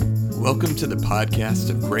Welcome to the podcast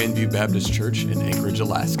of Grandview Baptist Church in Anchorage,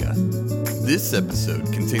 Alaska. This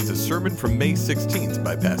episode contains a sermon from May 16th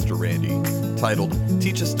by Pastor Randy, titled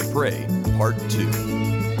Teach Us to Pray, Part 2.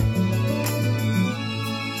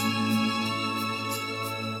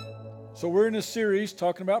 So we're in a series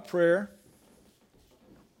talking about prayer.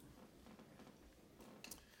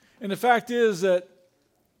 And the fact is that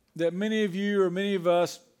many of you or many of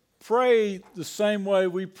us pray the same way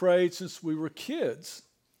we prayed since we were kids,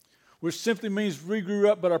 which simply means we grew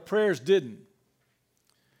up, but our prayers didn't.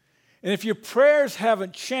 And if your prayers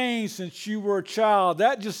haven't changed since you were a child,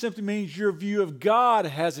 that just simply means your view of God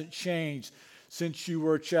hasn't changed since you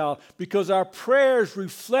were a child, because our prayers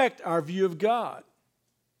reflect our view of God.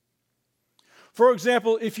 For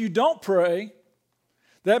example, if you don't pray,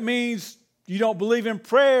 that means you don't believe in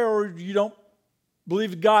prayer, or you don't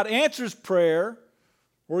believe God answers prayer,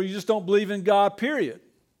 or you just don't believe in God, period.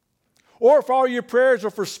 Or if all your prayers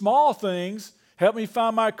are for small things, help me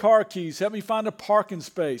find my car keys, help me find a parking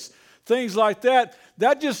space, things like that,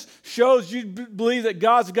 that just shows you believe that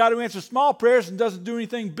God's the God who answers small prayers and doesn't do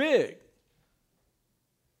anything big.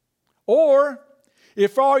 Or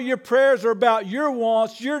if all your prayers are about your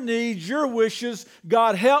wants, your needs, your wishes,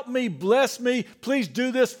 God help me, bless me, please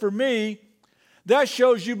do this for me, that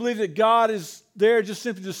shows you believe that God is there just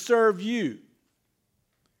simply to serve you.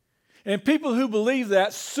 And people who believe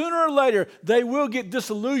that, sooner or later, they will get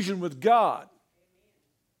disillusioned with God.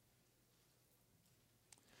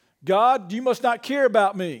 God, you must not care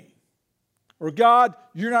about me. Or God,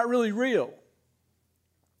 you're not really real.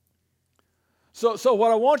 So what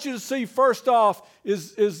I want you to see first off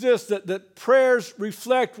is this, that prayers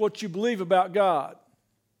reflect what you believe about God.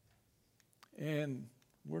 And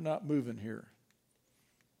we're not moving here.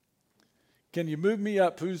 Can you move me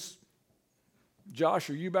up? Josh,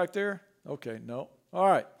 are you back there? Okay, no. All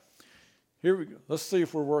right. Here we go. Let's see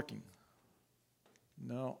if we're working.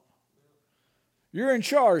 No. You're in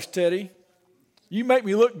charge, Teddy. You make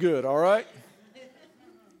me look good, all right?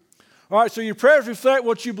 All right, so your prayers reflect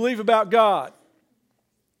what you believe about God.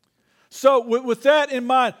 So with that in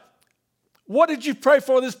mind, what did you pray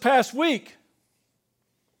for this past week?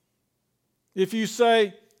 If you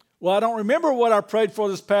say, well, I don't remember what I prayed for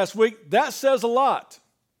this past week, that says a lot.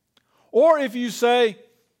 Or if you say,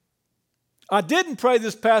 I didn't pray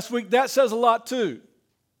this past week, that says a lot too.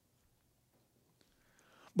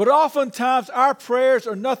 But oftentimes our prayers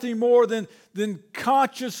are nothing more than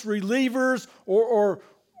conscious relievers or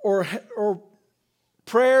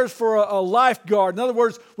prayers for a lifeguard. In other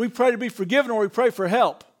words, we pray to be forgiven or we pray for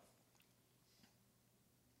help.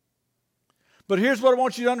 But here's what I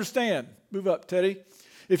want you to understand. Move up, Teddy.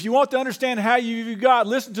 If you want to understand how you view God,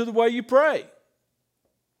 listen to the way you pray.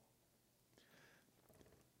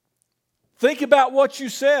 Think about what you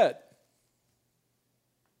said.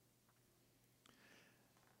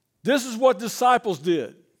 This is what disciples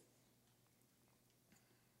did.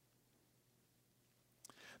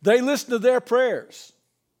 They listened to their prayers.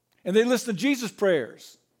 And they listened to Jesus'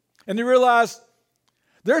 prayers. And they realized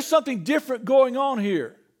there's something different going on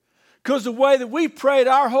here. Because the way that we prayed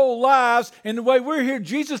our whole lives and the way we're here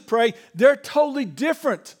Jesus pray, they're totally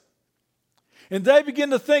different. And they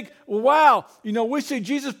begin to think, well, wow, we see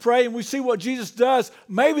Jesus pray and we see what Jesus does.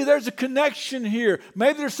 Maybe there's a connection here.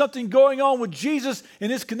 Maybe there's something going on with Jesus and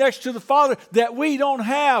his connection to the Father that we don't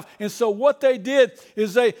have. And so what they did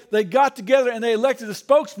is they got together and they elected a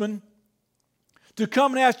spokesman to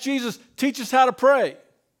come and ask Jesus, teach us how to pray.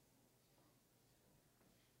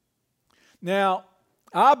 Now,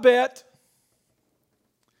 I bet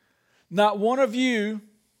not one of you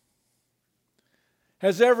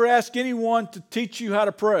has ever asked anyone to teach you how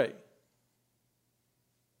to pray.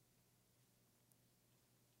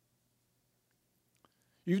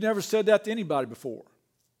 You've never said that to anybody before.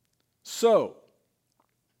 So,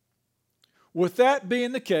 with that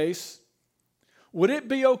being the case, would it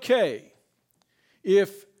be okay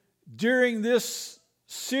if during this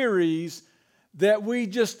series that we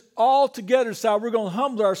just all together decide we're going to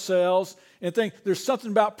humble ourselves and think there's something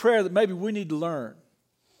about prayer that maybe we need to learn?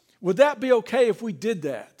 Would that be okay if we did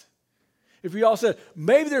that? If we all said,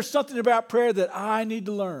 maybe there's something about prayer that I need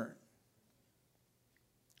to learn.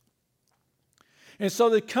 And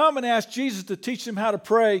so they come and ask Jesus to teach them how to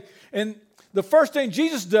pray. And the first thing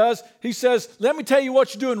Jesus does, he says, let me tell you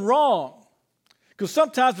what you're doing wrong. Because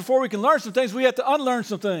sometimes before we can learn some things, we have to unlearn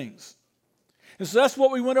some things. And so that's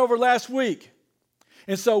what we went over last week.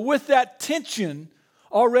 And so with that tension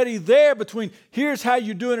already there between here's how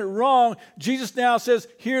you're doing it wrong, Jesus now says,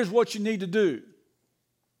 here's what you need to do.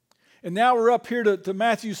 And now we're up here to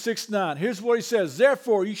Matthew 6:9. Here's what he says.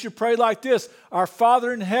 Therefore, you should pray like this. Our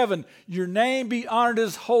Father in heaven, your name be honored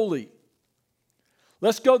as holy.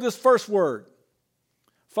 Let's go this first word.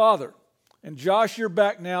 Father. And Josh, you're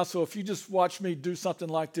back now, so if you just watch me do something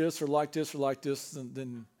like this or like this or like this,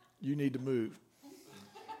 then you need to move.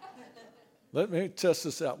 Let me test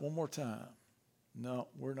this out one more time. No,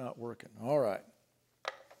 we're not working. All right.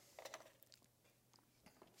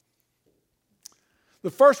 The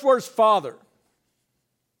first word is Father.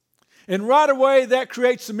 And right away, that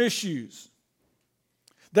creates some issues.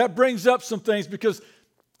 That brings up some things because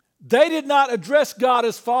they did not address God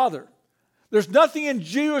as Father. There's nothing in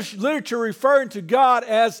Jewish literature referring to God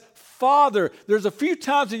as Father. There's a few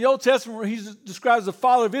times in the Old Testament where he's described as the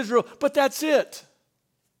Father of Israel, but that's it.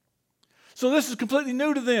 So this is completely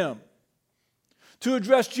new to them, to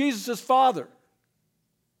address Jesus as Father.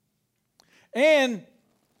 And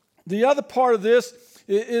the other part of this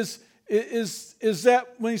is that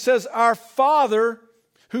when he says, our Father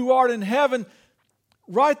who art in heaven,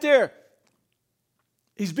 right there,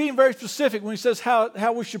 he's being very specific when he says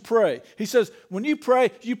how we should pray. He says, when you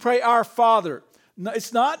pray our Father.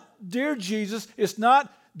 It's not dear Jesus. It's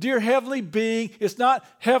not dear heavenly being. It's not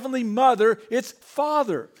heavenly mother. It's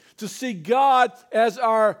Father. To see God as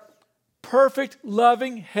our perfect,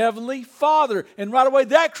 loving, heavenly Father. And right away,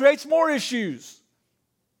 that creates more issues.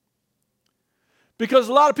 Because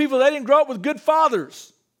a lot of people, they didn't grow up with good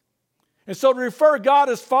fathers. And so to refer to God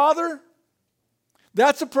as Father,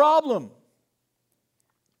 that's a problem.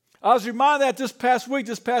 I was reminded that this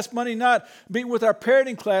past Monday night, meeting with our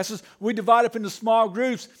parenting classes, we divide up into small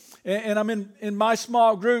groups. And I'm in my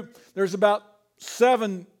small group. There's about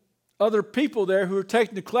 7 other people there who are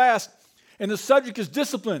taking the class. And the subject is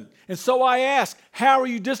discipline. And so I ask, how are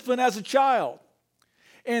you disciplined as a child?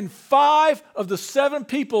 And 5 of the 7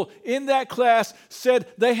 people in that class said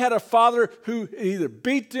they had a father who either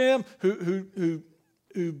beat them, who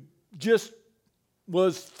just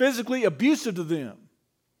was physically abusive to them.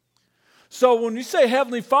 So when you say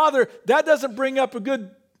Heavenly Father, that doesn't bring up a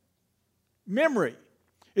good memory.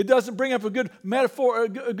 It doesn't bring up a good metaphor,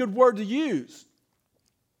 a good word to use.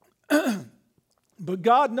 But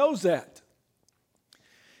God knows that.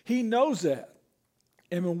 He knows that.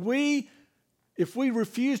 And if we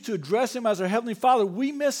refuse to address Him as our Heavenly Father,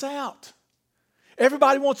 we miss out.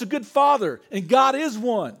 Everybody wants a good father, and God is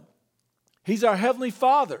one. He's our Heavenly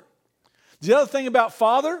Father. The other thing about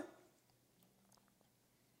Father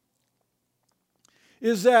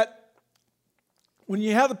is that when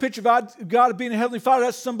you have the picture of God being a Heavenly Father,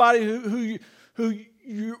 that's somebody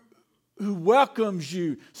who welcomes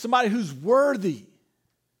you, somebody who's worthy.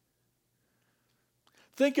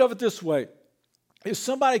 Think of it this way. If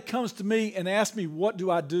somebody comes to me and asks me, what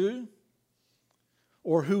do I do?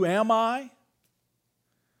 Or who am I?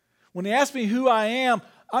 When they ask me who I am,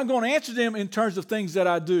 I'm going to answer them in terms of things that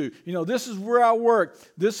I do. You know, this is where I work.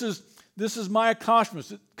 This is my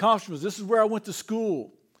accomplishments. This is where I went to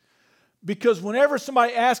school. Because whenever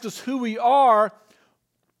somebody asks us who we are,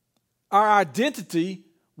 our identity,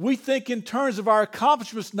 we think in terms of our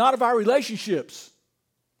accomplishments, not of our relationships.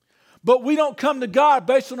 But we don't come to God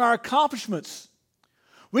based on our accomplishments.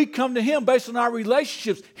 We come to Him based on our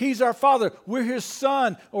relationships. He's our Father. We're His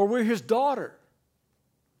son or we're His daughter.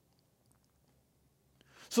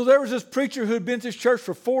 So there was this preacher who had been to this church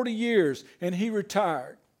for 40 years and he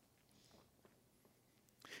retired.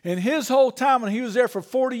 And his whole time when he was there for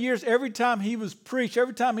 40 years, every time he was preached,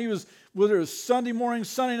 every time he was, whether it was Sunday morning,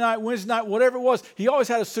 Sunday night, Wednesday night, whatever it was, he always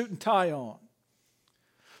had a suit and tie on.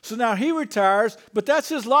 So now he retires, but that's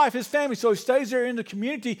his life, his family. So he stays there in the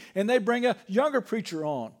community, and they bring a younger preacher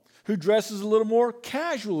on who dresses a little more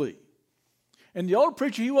casually. And the older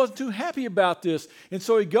preacher, he wasn't too happy about this. And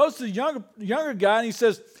so he goes to the younger guy, and he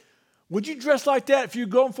says, would you dress like that if you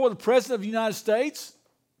were going for the President of the United States?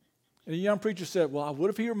 And the young preacher said, well, I would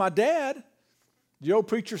if he were my dad. The old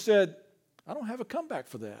preacher said, I don't have a comeback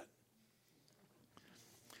for that.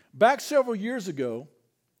 Back several years ago,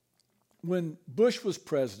 when Bush was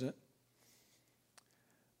president,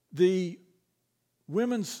 the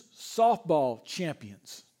women's softball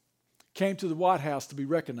champions came to the White House to be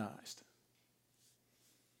recognized.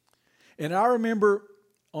 And I remember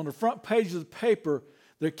on the front page of the paper,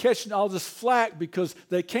 they're catching all this flack because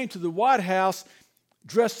they came to the White House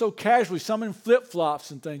dressed so casually, some in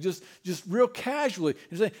flip-flops and things, just real casually.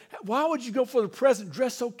 And saying, why would you go for the president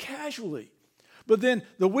dressed so casually? But then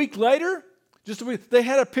the week later, they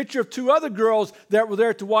had a picture of 2 other girls that were there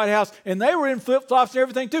at the White House, and they were in flip-flops and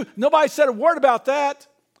everything too. Nobody said a word about that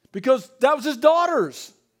because that was his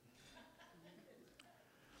daughters.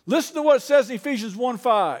 Listen to what it says in Ephesians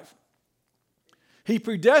 1:5. He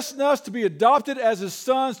predestined us to be adopted as his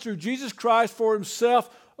sons through Jesus Christ for himself,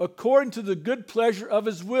 according to the good pleasure of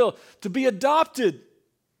his will. To be adopted.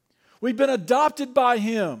 We've been adopted by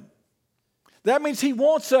him. That means he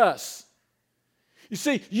wants us. You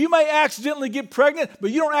see, you may accidentally get pregnant,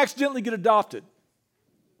 but you don't accidentally get adopted.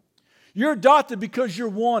 You're adopted because you're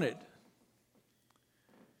wanted.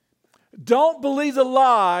 Don't believe the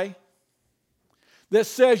lie that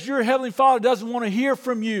says your Heavenly Father doesn't want to hear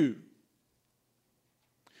from you.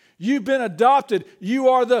 You've been adopted. You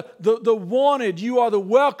are the wanted. You are the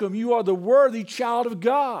welcome. You are the worthy child of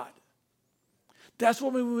God. That's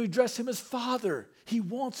what when we address him as Father. He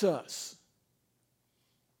wants us.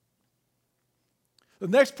 The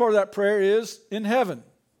next part of that prayer is in heaven.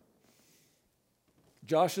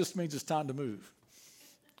 Josh, this means it's time to move.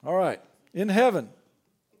 All right. In heaven.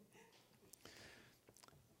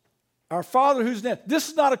 Our Father who's in heaven. This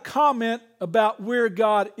is not a comment about where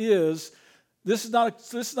God is. This is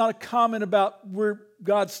not a comment about where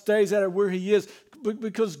God stays at or where he is,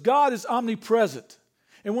 because God is omnipresent.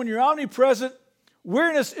 And when you're omnipresent,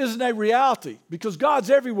 weirdness isn't a reality because God's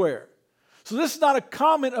everywhere. So this is not a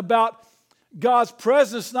comment about God's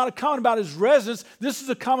presence, it's not a comment about his residence. This is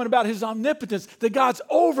a comment about his omnipotence, that God's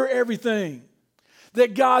over everything,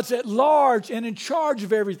 that God's at large and in charge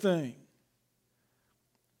of everything.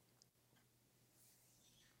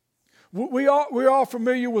 We're all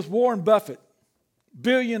familiar with Warren Buffett,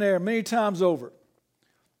 billionaire many times over.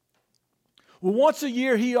 Well, once a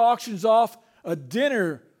year he auctions off a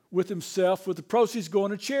dinner with himself with the proceeds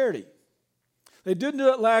going to charity. They didn't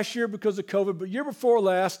do it last year because of COVID, but year before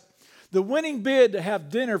last, the winning bid to have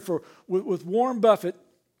dinner with Warren Buffett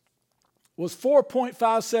was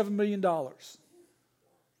 $4.57 million.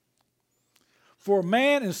 For a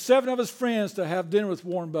man and 7 of his friends to have dinner with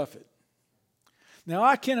Warren Buffett. Now,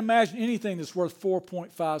 I can't imagine anything that's worth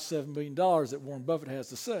 $4.57 million that Warren Buffett has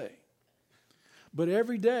to say. But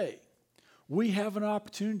every day, we have an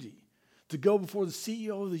opportunity to go before the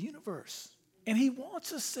CEO of the universe. And he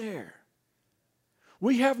wants us there.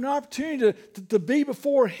 We have an opportunity to be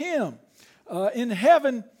before him. In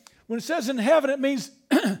heaven, when it says in heaven, it means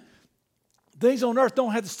things on earth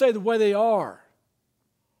don't have to stay the way they are.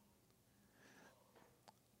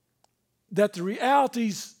 That the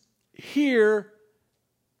realities here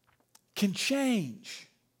can change.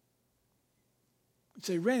 You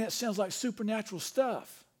say, Randy, that sounds like supernatural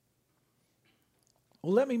stuff.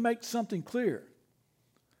 Well, let me make something clear.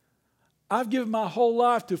 I've given my whole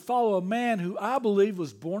life to follow a man who I believe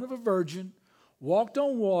was born of a virgin, walked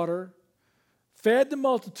on water, fed the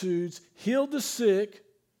multitudes, healed the sick,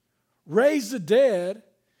 raised the dead,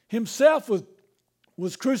 himself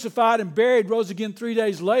was crucified and buried, rose again 3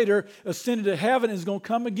 days later, ascended to heaven, and is going to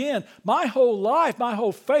come again. My whole life, my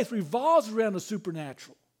whole faith revolves around the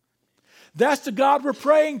supernatural. That's the God we're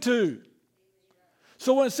praying to.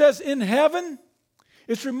 So when it says in heaven,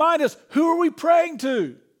 it's remind us, who are we praying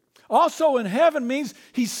to? Also in heaven means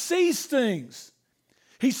he sees things.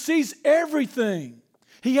 He sees everything.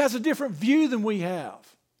 He has a different view than we have.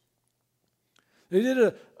 They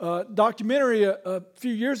did a documentary a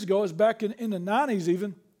few years ago, it was back in the 90s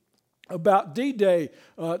even, about D-Day,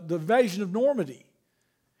 the invasion of Normandy.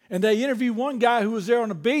 And they interviewed one guy who was there on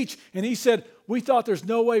the beach, and he said, we thought there's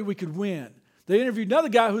no way we could win. They interviewed another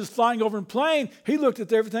guy who was flying over in a plane. He looked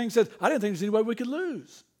at everything and said, I didn't think there's any way we could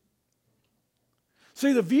lose.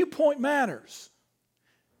 See, the viewpoint matters.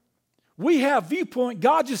 We have viewpoint.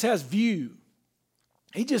 God just has view.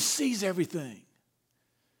 He just sees everything.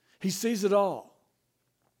 He sees it all.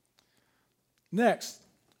 Next,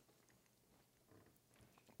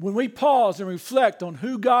 when we pause and reflect on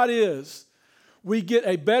who God is, we get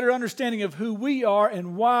a better understanding of who we are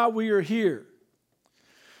and why we are here.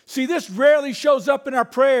 See, this rarely shows up in our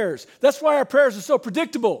prayers. That's why our prayers are so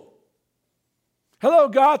predictable. Hello,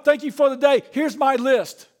 God, thank you for the day. Here's my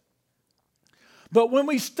list. But when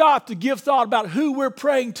we stop to give thought about who we're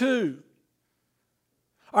praying to,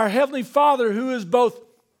 our Heavenly Father who is both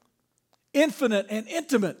infinite and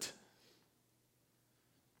intimate,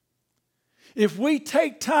 if we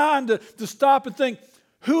take time to stop and think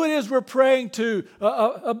who it is we're praying to,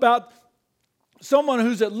 about someone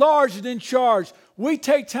who's at large and in charge, we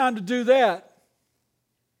take time to do that,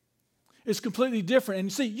 it's completely different. And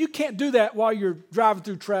you see, you can't do that while you're driving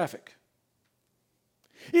through traffic.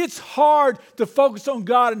 It's hard to focus on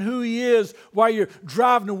God and who He is while you're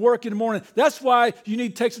driving to work in the morning. That's why you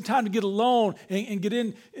need to take some time to get alone and get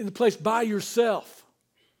in the place by yourself.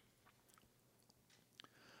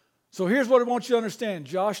 So here's what I want you to understand.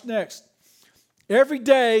 Josh, next. Every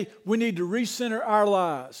day we need to recenter our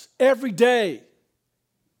lives. Every day.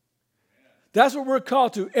 That's what we're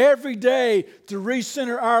called to every day, to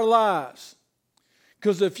recenter our lives.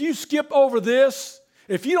 Because if you skip over this,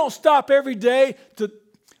 if you don't stop every day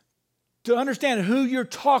to understand who you're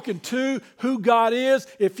talking to, who God is,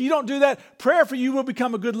 if you don't do that, prayer for you will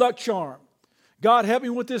become a good luck charm. God, help me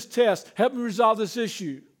with this test. Help me resolve this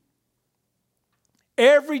issue.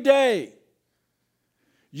 Every day,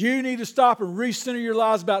 you need to stop and recenter your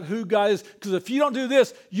lives about who God is. Because if you don't do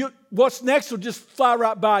this, what's next will just fly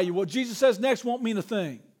right by you. What Jesus says next won't mean a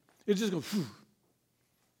thing. It just goes, phew.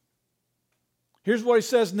 Here's what he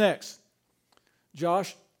says next.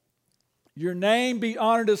 Josh, your name be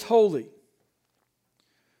honored as holy.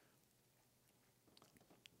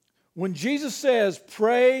 When Jesus says,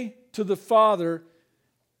 pray to the Father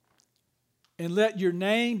and let your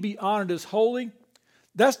name be honored as holy,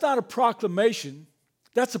 that's not a proclamation.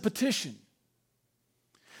 That's a petition.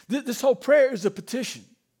 This whole prayer is a petition.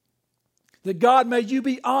 That God, may you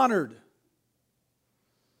be honored.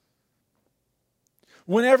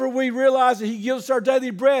 Whenever we realize that He gives us our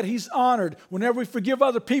daily bread, He's honored. Whenever we forgive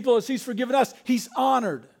other people as He's forgiven us, He's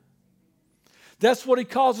honored. That's what He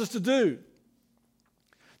calls us to do.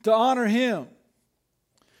 To honor Him.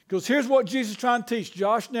 Because here's what Jesus is trying to teach.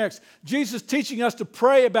 Josh, next. Jesus is teaching us to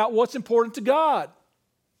pray about what's important to God.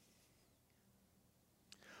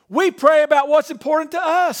 We pray about what's important to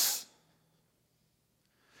us.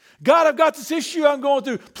 God, I've got this issue I'm going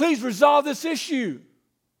through. Please resolve this issue.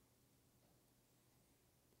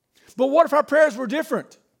 But what if our prayers were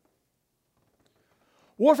different?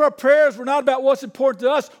 What if our prayers were not about what's important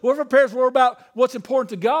to us? What if our prayers were about what's important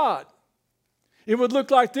to God? It would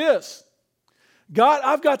look like this. God,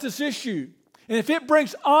 I've got this issue. And if it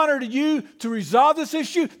brings honor to you to resolve this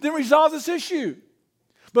issue, then resolve this issue.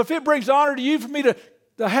 But if it brings honor to you for me to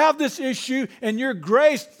have this issue and your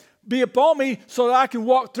grace be upon me so that I can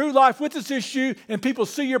walk through life with this issue and people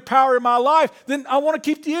see your power in my life, then I want to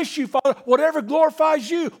keep the issue, Father, whatever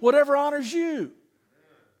glorifies you, whatever honors you.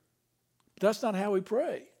 But that's not how we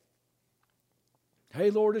pray.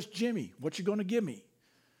 Hey, Lord, it's Jimmy. What you going to give me?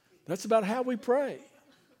 That's about how we pray.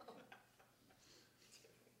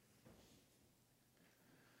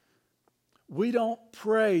 We don't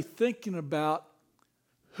pray thinking about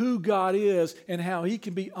who God is and how He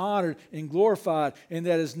can be honored and glorified and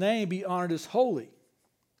that His name be honored as holy.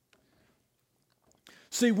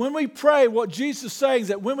 See, when we pray, what Jesus is saying is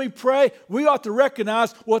that when we pray, we ought to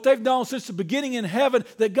recognize what they've known since the beginning in heaven,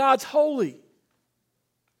 that God's holy.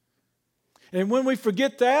 And when we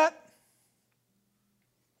forget that,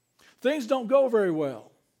 things don't go very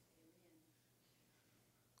well.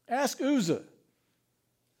 Ask Uzzah.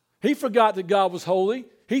 He forgot that God was holy.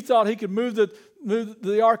 He thought he could move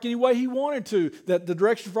the ark any way he wanted to, that the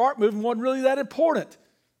direction for ark moving wasn't really that important.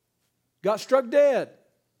 Got struck dead.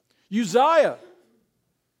 Uzziah,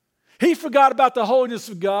 he forgot about the holiness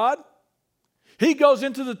of God. He goes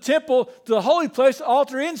into the temple, to the holy place, to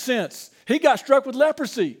altar incense. He got struck with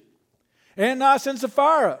leprosy. Ananias and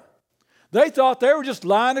Sapphira, they thought they were just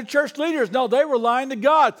lying to church leaders. No, they were lying to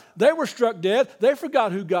God. They were struck dead. They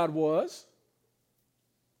forgot who God was.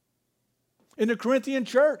 In the Corinthian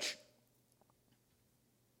church,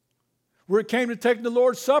 where it came to taking the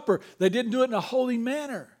Lord's Supper, they didn't do it in a holy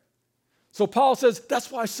manner. So Paul says,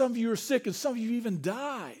 that's why some of you are sick and some of you even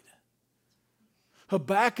died.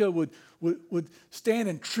 Habakkuk would stand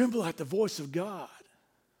and tremble at the voice of God.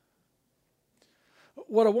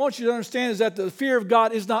 What I want you to understand is that the fear of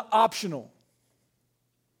God is not optional.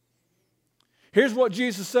 Here's what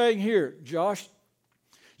Jesus is saying here, Josh.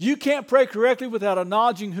 You can't pray correctly without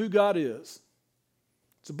acknowledging who God is.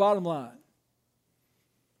 It's the bottom line.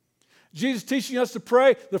 Jesus teaching us to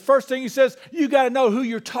pray, the first thing He says, you got to know who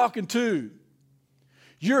you're talking to.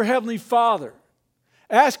 Your Heavenly Father.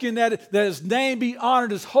 Asking that His name be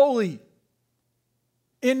honored as holy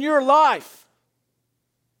in your life.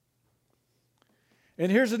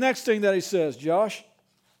 And here's the next thing that He says, Josh.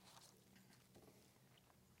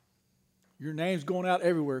 Your name's going out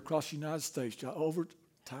everywhere across the United States, Josh, over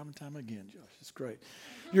time and time again, Josh. It's great.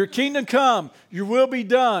 Your kingdom come, your will be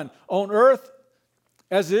done on earth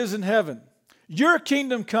as it is in heaven. Your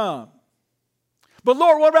kingdom come. But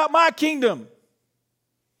Lord, what about my kingdom?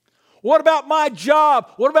 What about my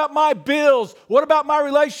job? What about my bills? What about my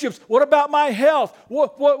relationships? What about my health?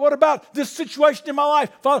 What about this situation in my life?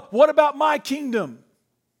 Father, what about my kingdom?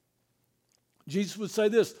 Jesus would say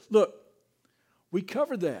this, look, we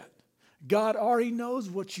covered that. God already knows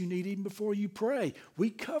what you need even before you pray. We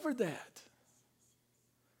covered that.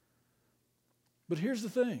 But here's the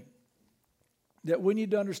thing that we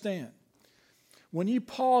need to understand. When you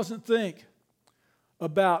pause and think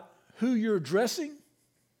about who you're addressing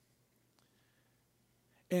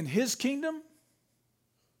and His kingdom,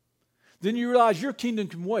 then you realize your kingdom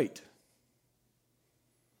can wait.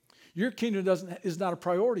 Your kingdom is not a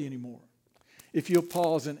priority anymore. If you'll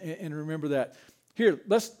pause and remember that. Here,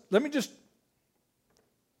 let me just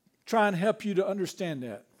try and help you to understand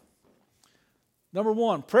that. Number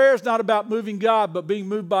one, prayer is not about moving God, but being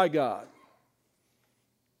moved by God.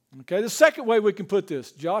 Okay, the second way we can put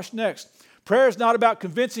this, Josh, next. Prayer is not about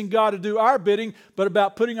convincing God to do our bidding, but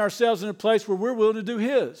about putting ourselves in a place where we're willing to do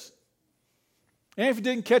His. And if you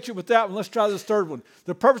didn't catch it with that one, let's try this third one.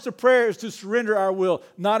 The purpose of prayer is to surrender our will,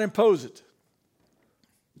 not impose it.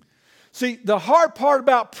 See, the hard part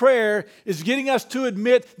about prayer is getting us to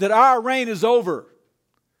admit that our reign is over.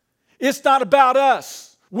 It's not about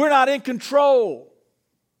us. We're not in control.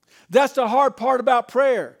 That's the hard part about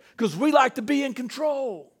prayer, because we like to be in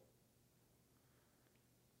control.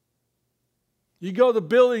 You go to the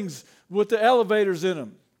buildings with the elevators in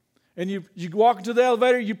them, and you walk into the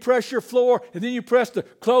elevator, you press your floor, and then you press the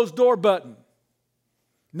closed door button.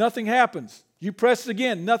 Nothing happens. You press it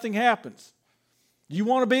again, nothing happens. You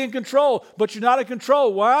want to be in control, but you're not in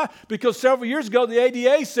control. Why? Because several years ago, the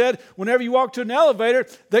ADA said whenever you walk to an elevator,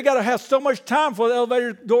 they got to have so much time before the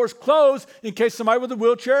elevator doors close in case somebody with a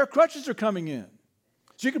wheelchair or crutches are coming in.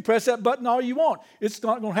 So you can press that button all you want. It's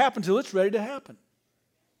not going to happen until it's ready to happen.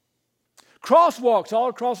 Crosswalks all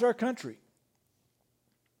across our country.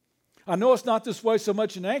 I know it's not this way so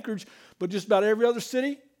much in Anchorage, but just about every other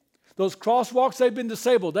city, those crosswalks, they've been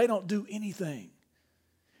disabled. They don't do anything.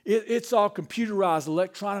 It's all computerized,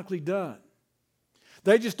 electronically done.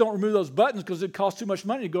 They just don't remove those buttons because it costs too much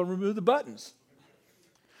money to go and remove the buttons.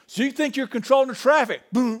 So you think you're controlling the traffic.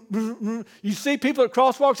 Boom, boom, boom. You see people at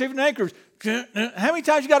crosswalks, even in Anchorage. How many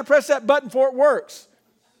times you got to press that button before it works?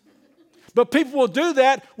 But people will do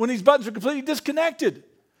that when these buttons are completely disconnected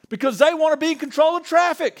because they want to be in control of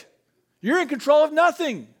traffic. You're in control of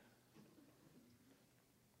nothing.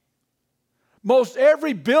 Most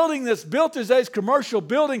every building that's built these days, commercial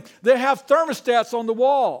building, they have thermostats on the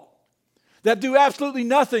wall that do absolutely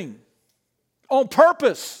nothing on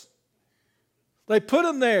purpose. They put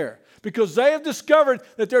them there because they have discovered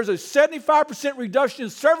that there's a 75% reduction in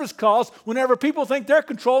service costs whenever people think they're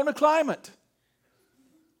controlling the climate.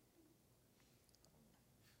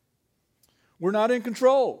 We're not in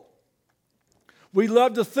control. We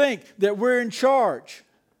love to think that we're in charge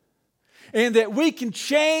and that we can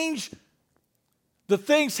change the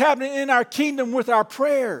things happening in our kingdom with our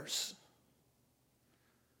prayers.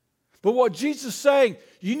 But what Jesus is saying,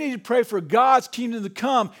 you need to pray for God's kingdom to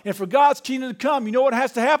come. And for God's kingdom to come, you know what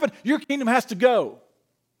has to happen? Your kingdom has to go.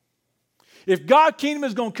 If God's kingdom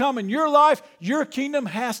is going to come in your life, your kingdom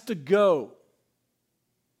has to go.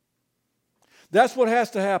 That's what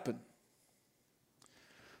has to happen.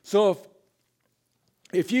 So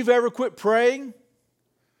if you've ever quit praying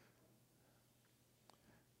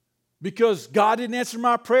because God didn't answer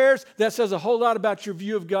my prayers, that says a whole lot about your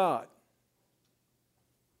view of God.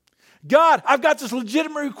 God, I've got this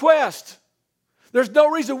legitimate request. There's no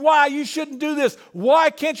reason why you shouldn't do this. Why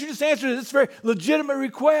can't you just answer this very legitimate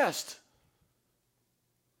request?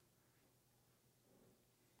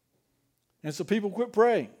 And so people quit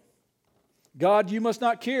praying. God, you must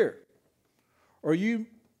not care. Or you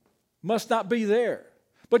must not be there.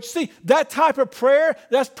 But you see, that type of prayer,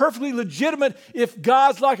 that's perfectly legitimate if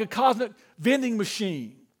God's like a cosmic vending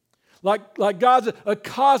machine. Like God's a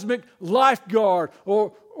cosmic lifeguard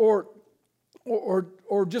or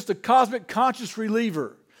just a cosmic conscious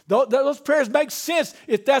reliever. Those prayers make sense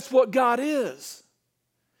if that's what God is.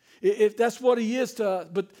 If that's what He is to us.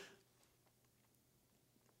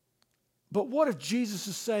 But what if Jesus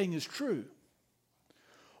is saying is true?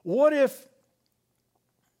 What if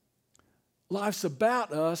life's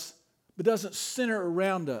about us, but doesn't center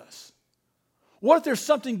around us? What if there's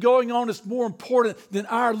something going on that's more important than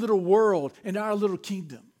our little world and our little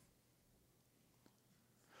kingdom?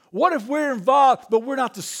 What if we're involved, but we're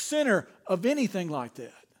not the center of anything like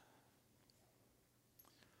that?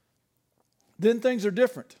 Then things are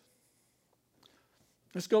different.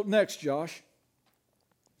 Let's go next, Josh.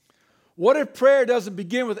 What if prayer doesn't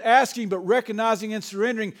begin with asking, but recognizing and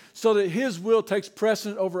surrendering so that His will takes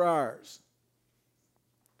precedent over ours?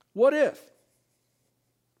 What if?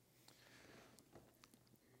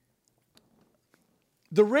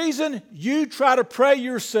 The reason you try to pray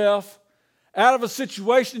yourself out of a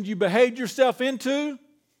situation you behaved yourself into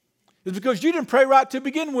is because you didn't pray right to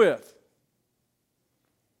begin with.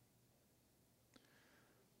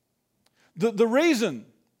 The reason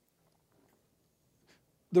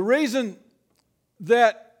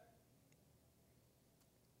that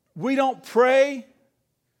we don't pray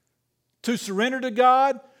to surrender to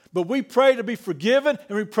God but we pray to be forgiven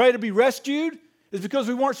and we pray to be rescued, is because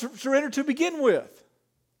we weren't surrendered to begin with.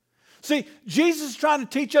 See, Jesus is trying to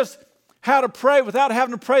teach us how to pray without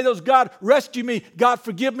having to pray those God rescue me, God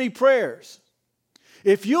forgive me prayers.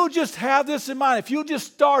 If you'll just have this in mind, if you'll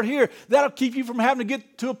just start here, that'll keep you from having to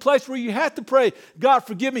get to a place where you have to pray, God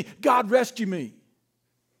forgive me, God rescue me.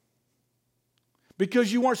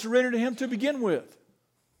 Because you weren't surrendered to Him to begin with.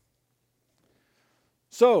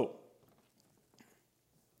 So,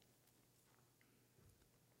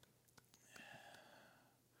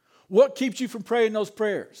 what keeps you from praying those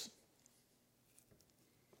prayers?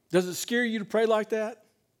 Does it scare you to pray like that?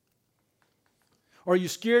 Or are you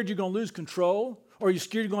scared you're going to lose control? Or are you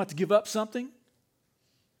scared you're going to have to give up something?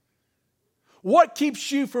 What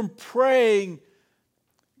keeps you from praying,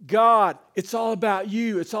 God, it's all about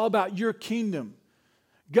you. It's all about your kingdom.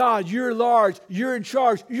 God, you're large. You're in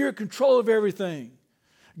charge. You're in control of everything.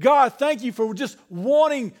 God, thank you for just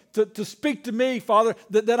wanting to speak to me, Father,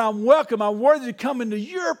 that I'm welcome. I'm worthy to come into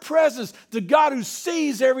your presence, the God who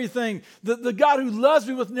sees everything, the God who loves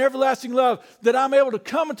me with an everlasting love, that I'm able to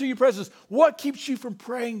come into your presence. What keeps you from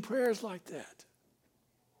praying prayers like that?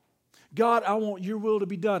 God, I want your will to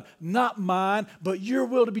be done. Not mine, but your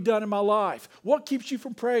will to be done in my life. What keeps you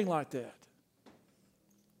from praying like that?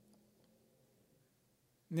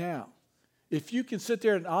 Now, if you can sit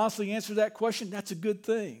there and honestly answer that question, that's a good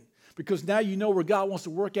thing. Because now you know where God wants to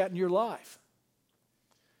work at in your life.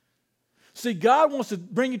 See, God wants to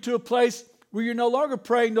bring you to a place where you're no longer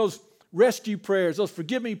praying those rescue prayers, those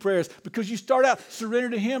forgive me prayers, because you start out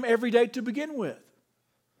surrendering to Him every day to begin with.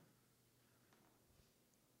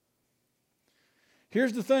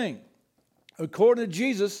 Here's the thing. According to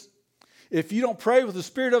Jesus, if you don't pray with the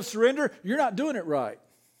spirit of surrender, you're not doing it right.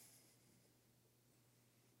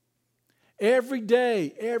 Every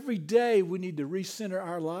day we need to recenter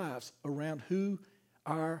our lives around who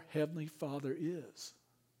our Heavenly Father is.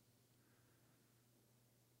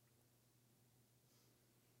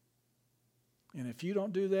 And if you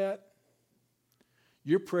don't do that,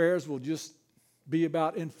 your prayers will just be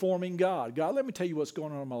about informing God. God, let me tell you what's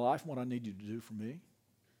going on in my life and what I need you to do for me.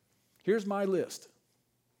 Here's my list.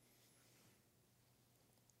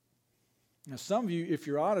 Now, some of you, if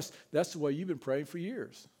you're honest, that's the way you've been praying for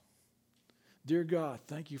years. Dear God,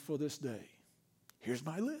 thank you for this day. Here's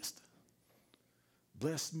my list.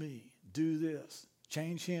 Bless me. Do this.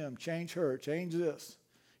 Change him. Change her. Change this.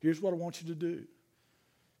 Here's what I want you to do.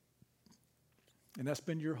 And that's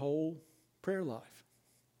been your whole prayer life.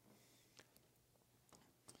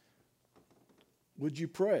 Would you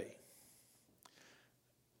pray?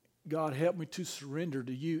 God, help me to surrender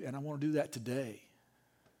to you, and I want to do that today.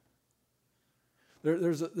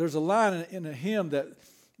 There's a line in a hymn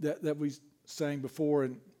that we sang before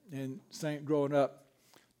and sang growing up.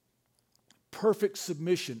 Perfect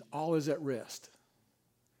submission, all is at rest.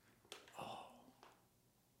 Oh.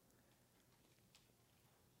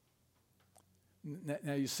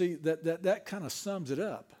 Now you see, that kind of sums it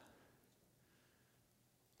up.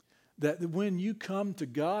 That when you come to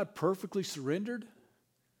God perfectly surrendered,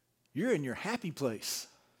 you're in your happy place.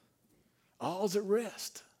 All's at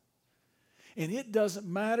rest. And it doesn't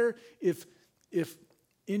matter if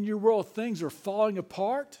in your world things are falling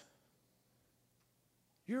apart.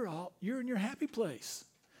 You're in your happy place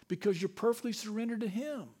because you're perfectly surrendered to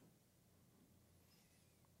Him.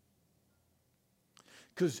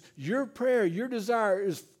 Because your prayer, your desire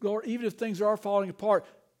is, Lord, even if things are falling apart,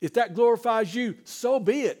 if that glorifies you, so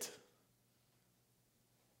be it.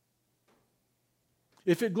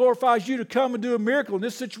 If it glorifies you to come and do a miracle in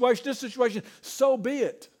this situation, so be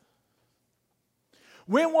it.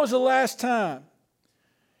 When was the last time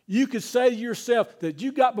you could say to yourself that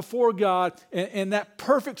you got before God and that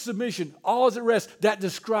perfect submission, all is at rest, that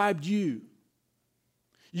described you?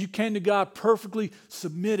 You came to God perfectly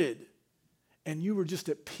submitted, and you were just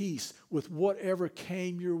at peace with whatever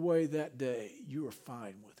came your way that day. You were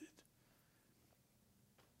fine with it.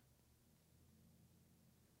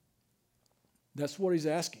 That's what He's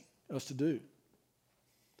asking us to do.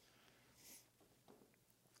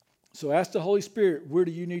 So ask the Holy Spirit, where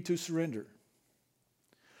do you need to surrender?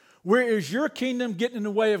 Where is your kingdom getting in the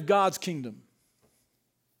way of God's kingdom?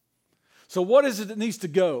 So what is it that needs to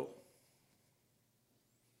go?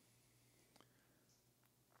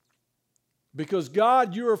 Because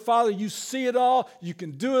God, you are a Father, you see it all, you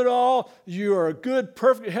can do it all, you are a good,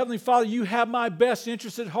 perfect Heavenly Father, you have my best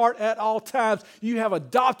interest at heart at all times. You have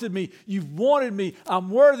adopted me, you've wanted me, I'm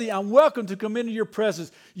worthy, I'm welcome to come into your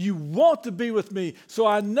presence. You want to be with me. So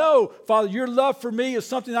I know, Father, your love for me is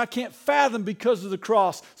something I can't fathom because of the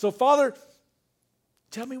cross. So Father,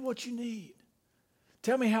 tell me what you need.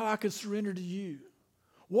 Tell me how I can surrender to you.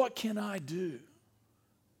 What can I do?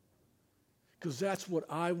 Because that's what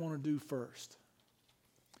I want to do first,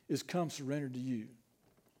 is come surrender to you.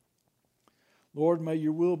 Lord, may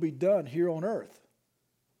your will be done here on earth.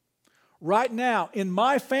 Right now, in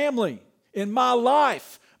my family, in my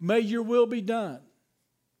life, may your will be done.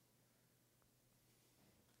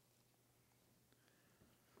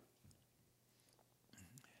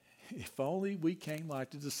 If only we came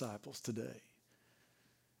like the disciples today.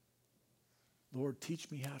 Lord, teach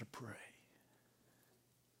me how to pray.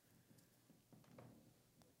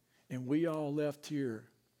 And we all left here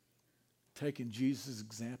taking Jesus'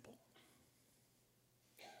 example.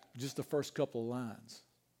 Just the first couple of lines.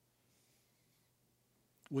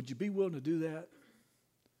 Would you be willing to do that?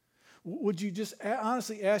 Would you just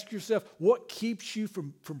honestly ask yourself, what keeps you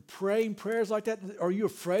from praying prayers like that? Are you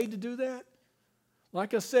afraid to do that?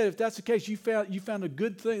 Like I said, if that's the case, you found a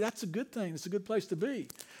good thing. That's a good thing. It's a good place to be.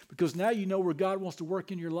 Because now you know where God wants to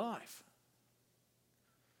work in your life.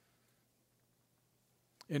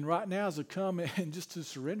 And right now is to come and just to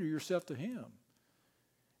surrender yourself to Him.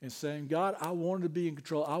 And saying, God, I wanted to be in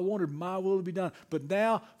control. I wanted my will to be done. But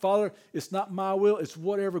now, Father, it's not my will. It's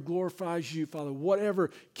whatever glorifies you, Father.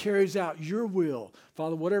 Whatever carries out your will.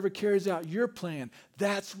 Father, whatever carries out your plan.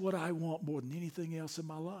 That's what I want more than anything else in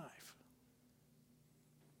my life.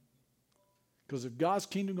 Because if God's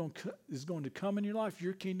kingdom is going to come in your life,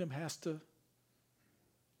 your kingdom has to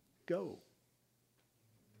go.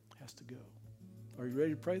 Has to go. Are you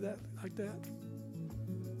ready to pray that like that?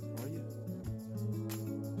 Are you?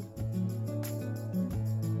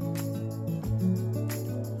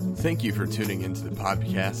 Thank you for tuning into the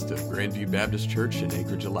podcast of Grandview Baptist Church in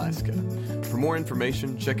Anchorage, Alaska. For more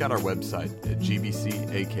information, check out our website at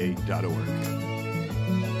gbcak.org.